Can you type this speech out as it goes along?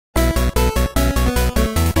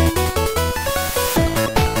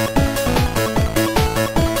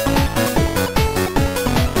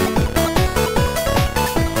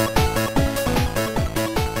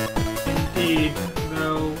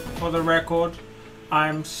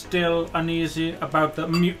I'm still uneasy about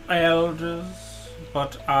the elders,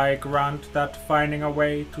 but I grant that finding a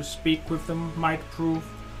way to speak with them might prove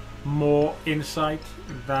more insight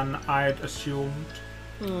than I'd assumed.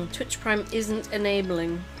 Twitch Prime isn't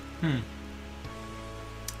enabling.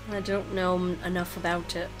 I don't know enough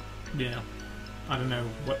about it. Yeah. I don't know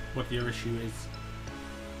what your issue is.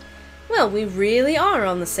 Well, we really are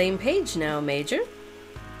on the same page now, Major.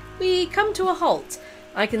 We come to a halt.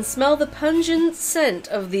 I can smell the pungent scent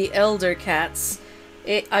of the elder cats.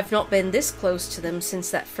 I've not been this close to them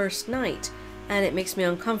since that first night, and it makes me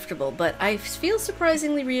uncomfortable, but I feel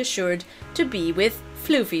surprisingly reassured to be with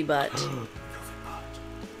Floofybutt.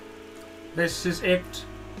 This is it.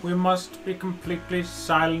 We must be completely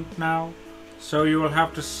silent now, so you will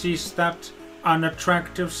have to cease that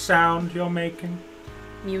unattractive sound you're making.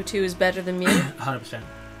 Mewtwo is better than me. 100%.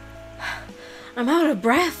 I'm out of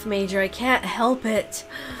breath, Major. I can't help it.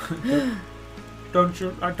 I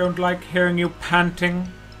don't like hearing you panting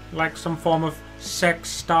like some form of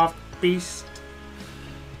sex-starved beast.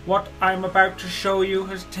 What I'm about to show you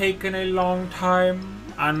has taken a long time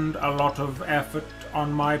and a lot of effort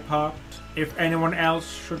on my part. If anyone else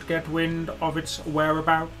should get wind of its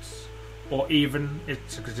whereabouts, or even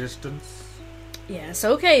its existence. Yes,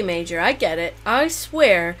 okay, Major, I get it. I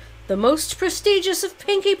swear, the most prestigious of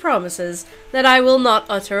pinky promises, that I will not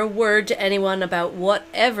utter a word to anyone about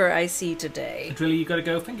whatever I see today. Really, you gotta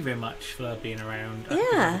go. Thank you very much for being around.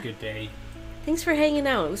 Yeah. Have a good day. Thanks for hanging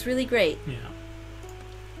out. It was really great. Yeah.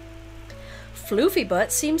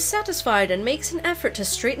 Floofybutt seems satisfied and makes an effort to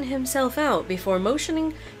straighten himself out before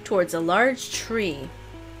motioning towards a large tree.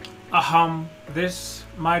 This,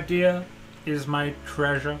 my dear, is my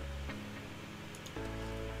treasure.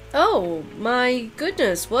 Oh, my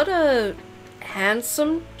goodness, what a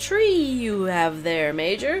handsome tree you have there,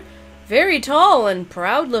 Major. Very tall and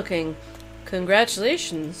proud looking.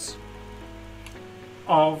 Congratulations.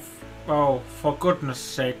 Oh, for goodness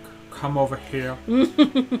sake, come over here.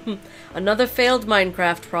 Another failed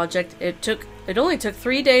Minecraft project. It only took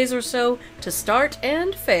 3 days or so to start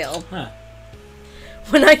and fail. Huh.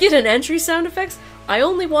 When I get an entry sound effects, I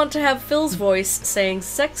only want to have Phil's voice saying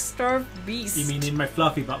sex-starved beast. You mean in my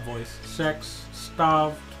Floofybutt voice?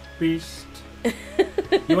 Sex-starved beast.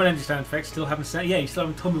 You want entry sound effects? Still haven't said. Yeah, you still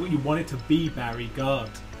haven't told me what you want it to be, Barry.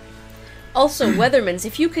 God. Also, Weatherman's,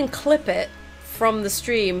 if you can clip it from the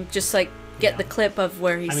stream, just like get the clip of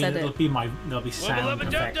where he said it. There'll be sound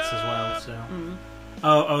effects as well. So.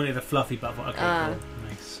 Oh, only the Floofybutt voice. Okay, cool.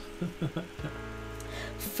 Nice.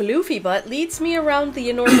 Floofybutt leads me around the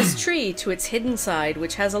enormous tree to its hidden side,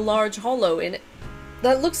 which has a large hollow in it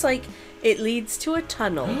that looks like it leads to a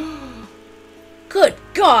tunnel. Good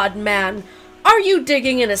God, man! Are you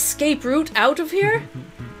digging an escape route out of here?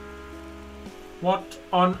 What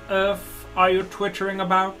on earth are you twittering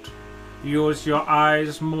about? Use your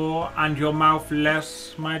eyes more and your mouth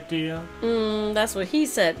less, my dear. That's what he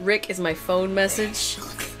said. Rick is my phone message.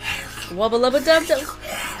 Wubba lubba dub dub.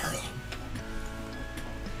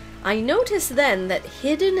 I notice then that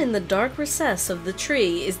hidden in the dark recess of the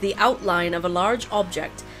tree is the outline of a large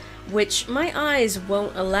object, which my eyes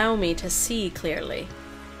won't allow me to see clearly.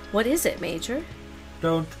 What is it, Major?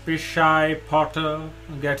 Don't be shy, Potter.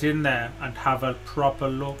 Get in there and have a proper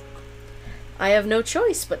look. I have no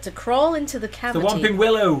choice but to crawl into the cavity. The Whomping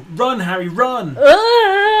Willow! Run, Harry, run!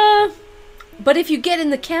 But if you get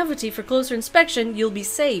in the cavity for closer inspection, you'll be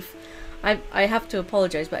safe. I have to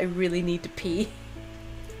apologize, but I really need to pee.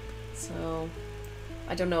 So,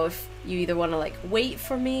 I don't know if you either want to, like, wait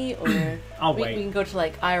for me, or... I'll wait. We can go to,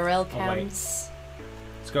 like, IRL cams.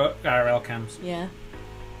 Let's go IRL cams. Yeah.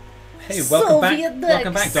 Hey, welcome Soviet back.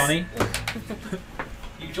 Welcome back, Donnie.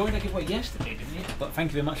 You joined our giveaway yesterday, didn't you? But thank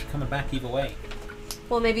you very much for coming back either way.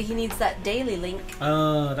 Well, maybe he needs that daily link.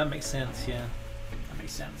 Oh, that makes sense, yeah. That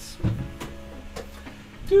makes sense.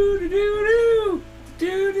 Do-do-do-do!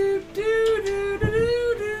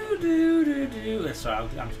 Do-do-do-do-do-do-do-do-do. Sorry,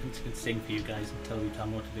 I'm just going to sing for you guys and tell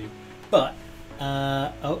me what to do. But,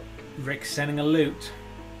 oh, Rick's sending a loot.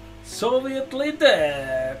 Soviet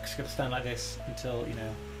leader! Just going to stand like this until, you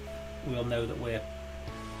know, we'll know that we're,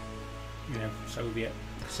 you know, Soviet.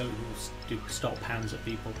 So we'll do stop hands at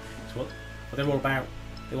people. It's what they're all about.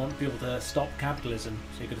 They want people to stop capitalism.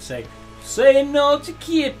 So you're going to say no to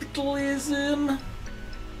capitalism.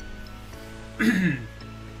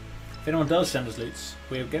 If anyone does send us loots,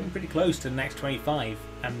 we're getting pretty close to the next 25,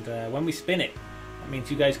 and when we spin it, that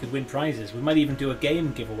means you guys could win prizes. We might even do a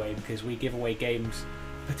game giveaway, because we give away games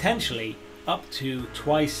potentially up to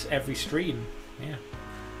twice every stream. Yeah.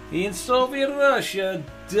 In Soviet Russia,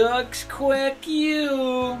 ducks quack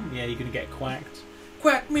you. Yeah, you're gonna get quacked.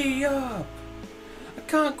 Quack me up. I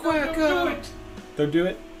can't quack. Don't do it. Don't do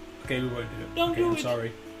it? Okay, we won't do it. Don't okay, do I'm it.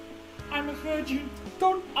 sorry. I'm a virgin.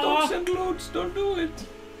 Don't send loads. Don't do it.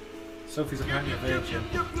 Sophie's apparently a virgin.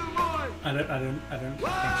 I don't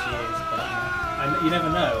think she is, but you never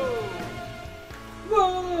know.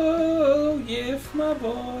 Whoa, Yiff, my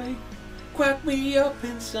boy, quack me up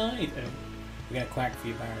inside. Oh, we're gonna quack for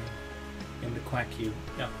you, Barry. I'm gonna quack you.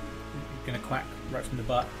 Yeah, I'm gonna quack right from the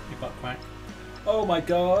butt. Your butt quack. Oh my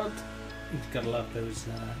God! You've gotta love those.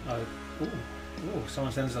 Oh,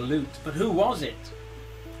 someone sends a loot. But who was it?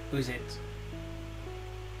 Who is it?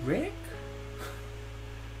 Rick?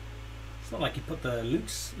 It's not like he put the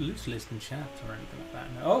loot list in chat or anything like that.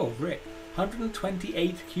 No. Oh, Rick.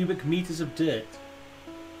 128 cubic meters of dirt.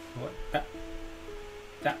 What?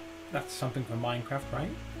 That's something from Minecraft, right?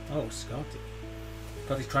 Oh, Scotty.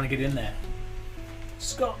 Scotty's trying to get in there.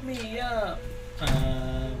 Scott me up!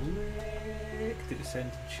 Rick, did it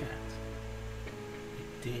send to chat?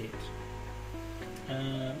 It did.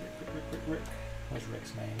 Rick. Where's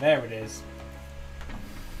Rick's name? There it is.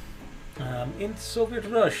 In Soviet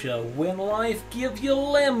Russia, when life gives you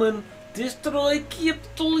lemon, destroy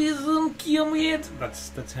capitalism, kill it.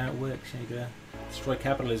 That's how it works. You gotta destroy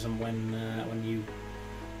capitalism when you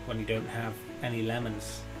don't have any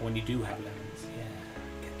lemons, or when you do have lemons. Yeah,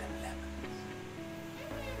 get them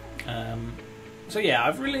lemons. So yeah,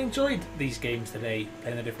 I've really enjoyed these games today,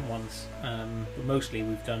 playing the different ones. But mostly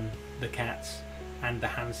we've done the cats and the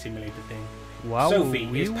hand simulator thing. Wow, Sophie,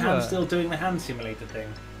 is Pam still doing the hand simulator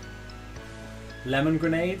thing? Lemon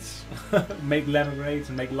grenades? Make lemon grenades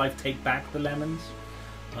and make life take back the lemons?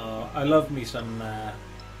 I love me some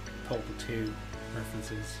Portal 2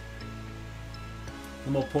 references.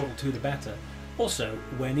 The more Portal 2 the better. Also,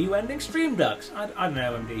 when are you ending Stream Ducks? I don't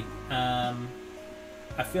know, MD.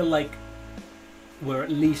 I feel like we're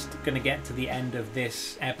at least going to get to the end of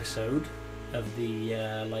this episode of the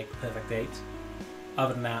Purrfect 8.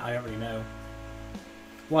 Other than that, I don't really know.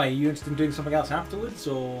 Why, are you interested in doing something else afterwards,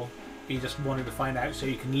 or are you just wanting to find out so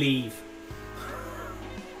you can leave?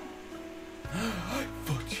 I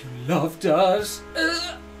thought you loved us.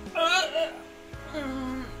 I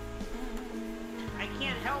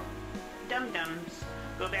can't help dum-dums.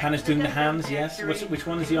 Go back Hannah's to doing the Dum Dum hands, yes. Factory. Which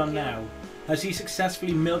one is he on now? Has he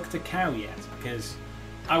successfully milked a cow yet? Because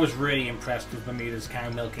I was really impressed with Bermuda's cow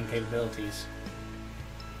milking capabilities.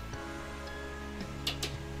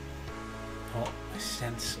 Oh, I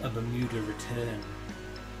sense a Bermuda return.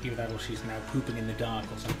 Either that or she's now pooping in the dark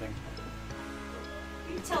or something.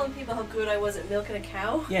 Are you telling people how good I was at milking a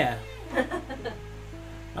cow? Yeah.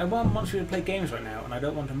 My mum wants me to play games right now, and I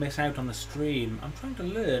don't want to miss out on the stream. I'm trying to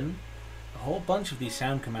learn a whole bunch of these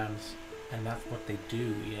sound commands, and that's what they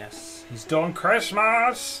do, yes. He's done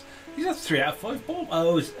Christmas! He's a 3 out of 5 ball.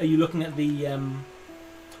 Oh, are you looking at the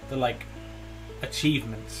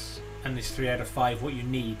achievements? And this 3 out of 5 what you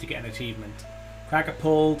need to get an achievement. Cracker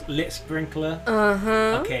pulled, lit sprinkler.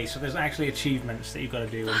 Uh-huh. Okay, so there's actually achievements that you've got to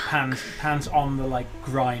do, and Pan's on the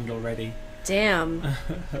grind already. Damn.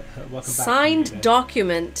 Welcome back. Signed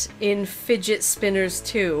document in Fidget Spinners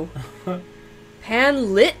 2.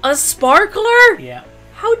 Pan lit a sparkler? Yeah.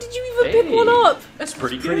 How did you even pick one up? That's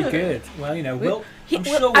pretty good. Pretty good. Well, you know, I'm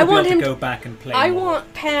sure I we'll want be able him to go back and play I more.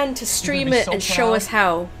 want Pan to stream be it so and show proud. us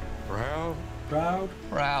how. Proud.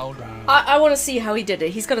 Proud. I want to see how he did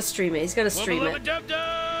it. He's got to stream it. He's got to stream it.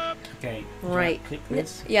 Okay. Right. Click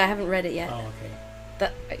this. Yeah, I haven't read it yet. Oh,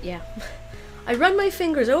 okay. Yeah. I run my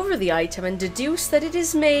fingers over the item and deduce that it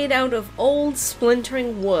is made out of old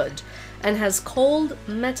splintering wood and has cold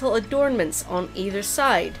metal adornments on either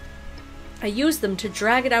side. I use them to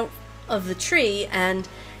drag it out of the tree, and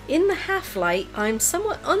in the half-light I'm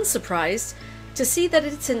somewhat unsurprised to see that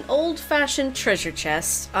it's an old-fashioned treasure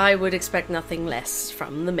chest. I would expect nothing less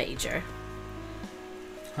from the Major.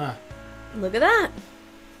 Huh. Look at that!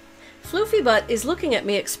 Floofybutt is looking at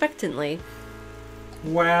me expectantly.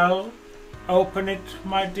 Well, open it,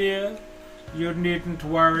 my dear. You needn't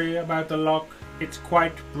worry about the lock. It's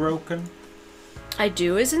quite broken. I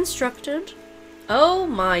do as instructed. Oh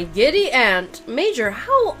my giddy aunt! Major,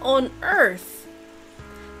 how on earth?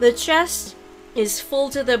 The chest is full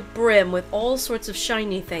to the brim with all sorts of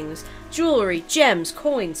shiny things. Jewelry, gems,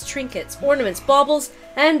 coins, trinkets, ornaments, baubles,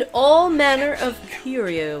 and all manner of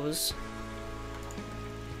curios.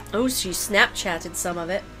 Oh, she Snapchatted some of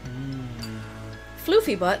it.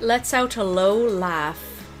 Floofybutt lets out a low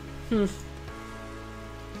laugh.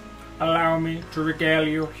 Allow me to regale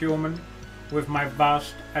you, human, with my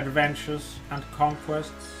vast adventures and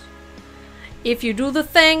conquests. If you do the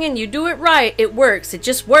thing and you do it right, it works. It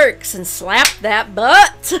just works. And slap that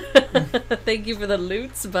butt. Thank you for the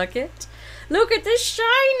loots bucket. Look at this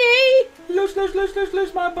shiny. Look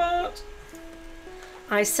lose my butt.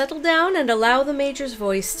 I settle down and allow the Major's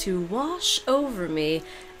voice to wash over me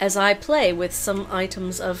as I play with some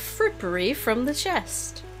items of frippery from the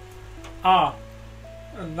chest. Ah,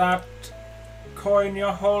 that coin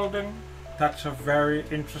you're holding, that's a very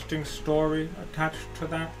interesting story attached to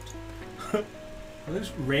that. Are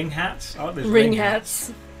those ring hats? Oh, there's Ring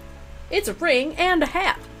hats. It's a ring and a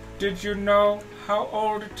hat. Did you know how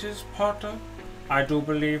old it is, Potter? I do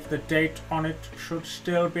believe the date on it should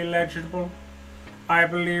still be legible. I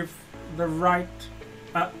believe the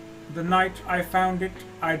night I found it,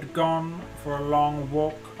 I'd gone for a long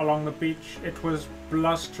walk along the beach. It was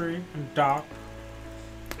blustery and dark.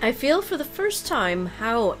 I feel for the first time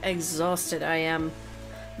how exhausted I am.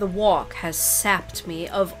 The walk has sapped me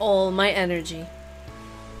of all my energy.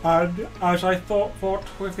 And as I thought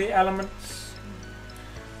with the elements,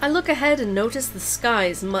 I look ahead and notice the sky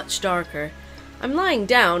is much darker. I'm lying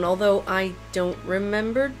down, although I don't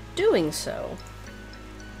remember doing so.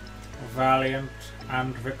 valiant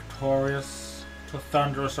and victorious, to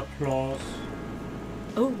thunderous applause.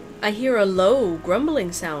 Oh, I hear a low,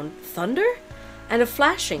 grumbling sound. Thunder? And a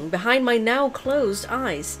flashing behind my now closed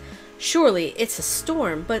eyes. Surely it's a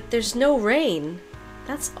storm, but there's no rain.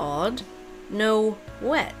 That's odd. No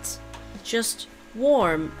wet. Just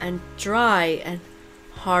warm and dry and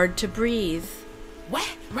hard to breathe. What?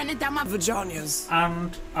 Running down my vaginas.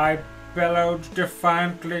 And I bellowed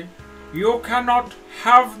defiantly, "You cannot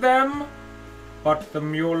have them!" But the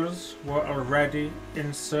mules were already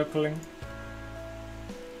encircling.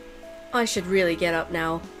 I should really get up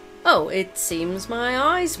now. Oh, it seems my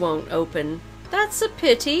eyes won't open. That's a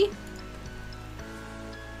pity.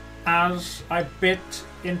 As I bit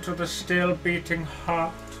into the still beating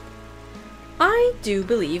heart, I do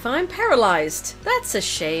believe I'm paralyzed. That's a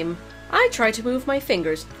shame. I try to move my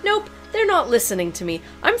fingers. Nope, they're not listening to me.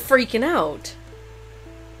 I'm freaking out.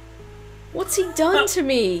 What's he done to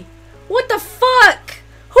me? What the fuck?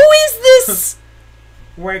 Who is this?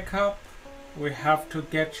 "Wake up. We have to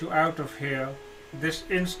get you out of here. This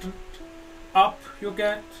instant. Up you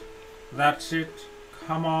get. That's it.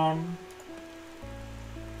 Come on."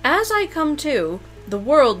 As I come to, the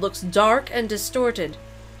world looks dark and distorted.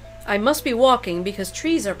 I must be walking because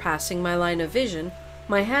trees are passing my line of vision.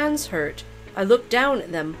 My hands hurt. I look down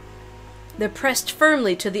at them. They're pressed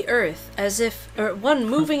firmly to the earth, as if one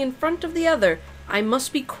moving in front of the other. I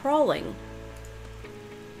must be crawling.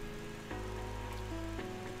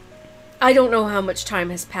 I don't know how much time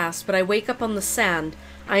has passed, but I wake up on the sand.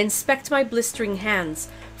 I inspect my blistering hands.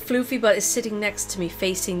 Floofybutt is sitting next to me,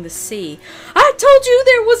 facing the sea. I told you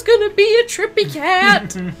there was gonna be a trippy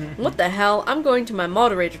cat! What the hell? I'm going to my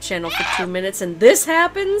moderator channel for 2 minutes and this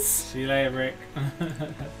happens? See you later, Rick.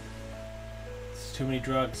 It's too many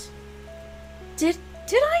drugs. Did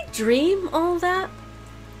I dream all that?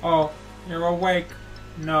 "Oh, you're awake."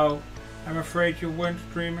 "No, I'm afraid you weren't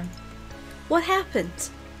dreaming. What happened?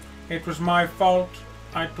 It was my fault.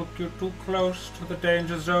 I took you too close to the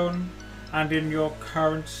danger zone, and in your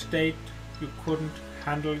current state, you couldn't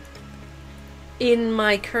handle it. In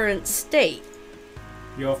my current state?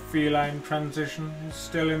 Your feline transition is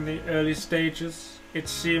still in the early stages. It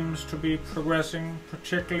seems to be progressing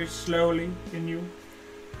particularly slowly in you."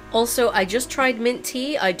 Also, I just tried mint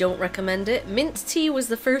tea. I don't recommend it. Mint tea was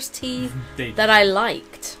the first tea Danger. that I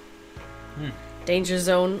liked. Hmm. Danger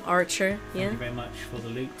Zone, Archer, Thank yeah. you very much for the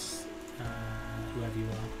loots, whoever you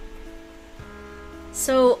are.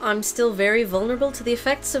 So, I'm still very vulnerable to the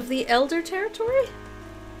effects of the Elder territory?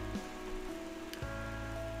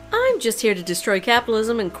 I'm just here to destroy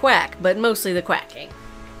capitalism and quack, but mostly the quacking.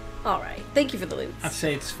 Alright, thank you for the I'd loots.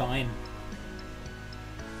 say it's fine.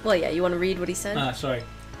 Well, yeah, you want to read what he said? Sorry.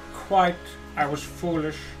 "Quite. I was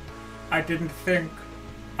foolish. I didn't think.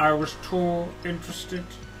 I was too interested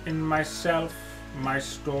in myself, my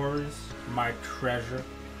stories, my treasure.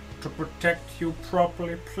 To protect you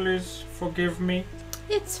properly, please forgive me."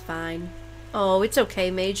 It's fine. Oh, it's okay,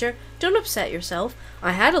 Major. Don't upset yourself.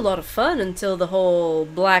 I had a lot of fun until the whole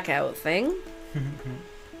blackout thing.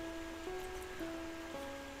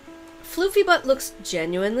 Floofybutt looks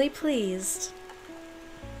genuinely pleased.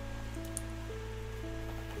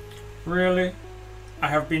 "Really? I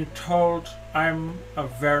have been told I'm a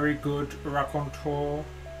very good raconteur."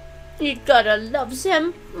 You gotta loves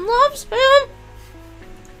him. Loves him.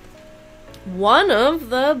 One of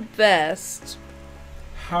the best.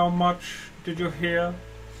 "How much did you hear?"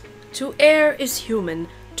 To err is human.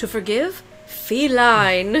 To forgive,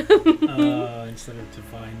 feline. Instead of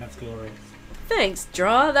divine, that's glorious. Thanks,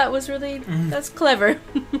 Draw. That was really... That's clever.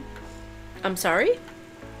 I'm sorry?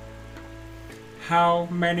 "How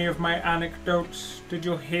many of my anecdotes did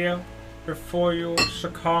you hear?" before you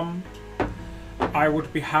succumb, I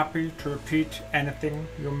would be happy to repeat anything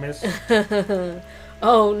you missed.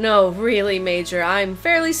 Oh no, really, Major. I'm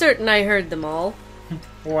fairly certain I heard them all.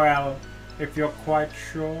 Well, if you're quite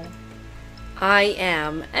sure. I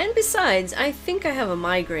am. And besides, I think I have a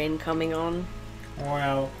migraine coming on.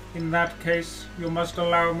 Well, in that case, you must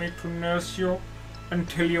allow me to nurse you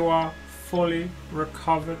until you are fully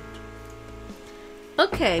recovered.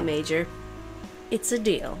 Okay, Major. It's a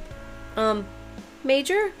deal.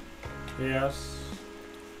 Major? Yes?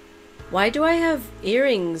 Why do I have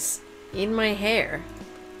earrings in my hair?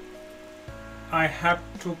 I had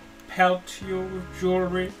to pelt you with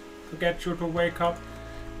jewelry to get you to wake up.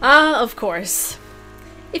 Ah, of course.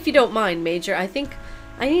 If you don't mind, Major, I think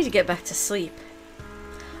I need to get back to sleep.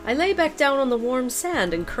 I lay back down on the warm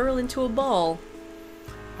sand and curl into a ball.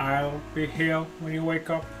 I'll be here when you wake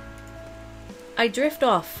up. I drift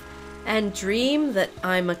off and dream that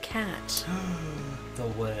I'm a cat. The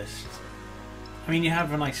worst. I mean, you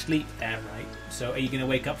have a nice sleep there, right? So are you going to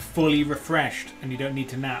wake up fully refreshed and you don't need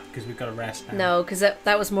to nap because we've got to rest now? No, because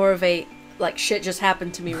that was more of a, like, shit just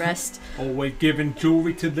happened to me rest. Always giving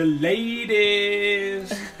jewelry to the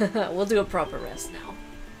ladies. We'll do a proper rest now.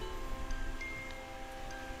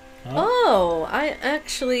 Huh? Oh, I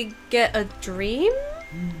actually get a dream?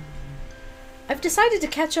 I've decided to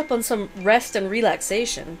catch up on some rest and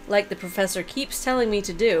relaxation, like the professor keeps telling me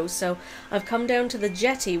to do, so I've come down to the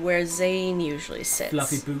jetty where Zane usually sits.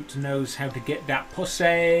 Floofybutt knows how to get that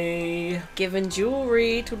pussy. Giving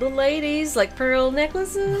jewelry to the ladies, like pearl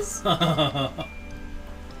necklaces.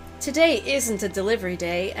 Today isn't a delivery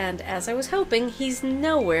day, and as I was hoping, he's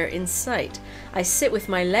nowhere in sight. I sit with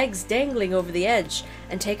my legs dangling over the edge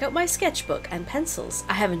and take out my sketchbook and pencils.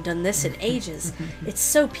 I haven't done this in ages. It's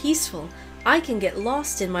so peaceful. I can get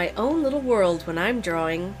lost in my own little world when I'm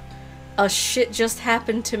drawing. A shit just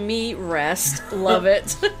happened to me rest. Love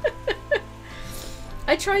it.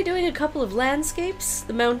 I try doing a couple of landscapes,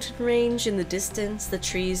 the mountain range in the distance, the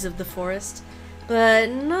trees of the forest, but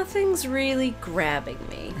nothing's really grabbing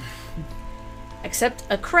me. Except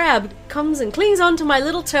a crab comes and clings onto my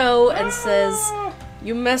little toe and says,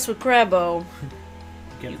 "You mess with Crabbo."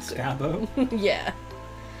 Get the stabbo. Yeah.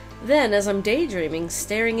 Then, as I'm daydreaming,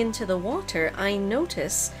 staring into the water, I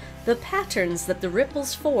notice the patterns that the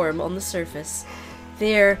ripples form on the surface.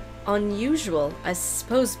 They're unusual, I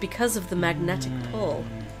suppose because of the magnetic pull.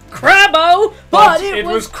 Crabbo! But it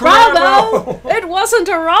was Crabbo! It wasn't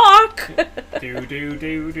a rock! Do do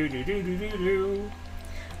do do do do do do do.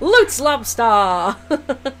 Luke's lobster!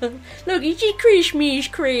 Look, she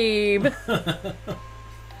creesh cream!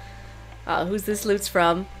 Who's this Luke's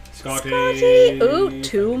from? Scotty! Ooh,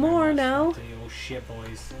 two more now. Scotty, oh shit,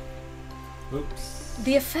 boys. Oops.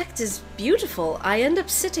 The effect is beautiful. I end up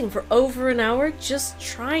sitting for over an hour just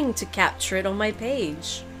trying to capture it on my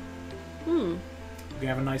page. We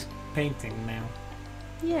have a nice painting now.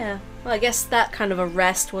 Yeah. Well, I guess that kind of a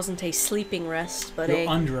rest wasn't a sleeping rest, but You're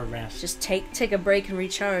under arrest. just take a break and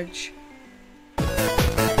recharge.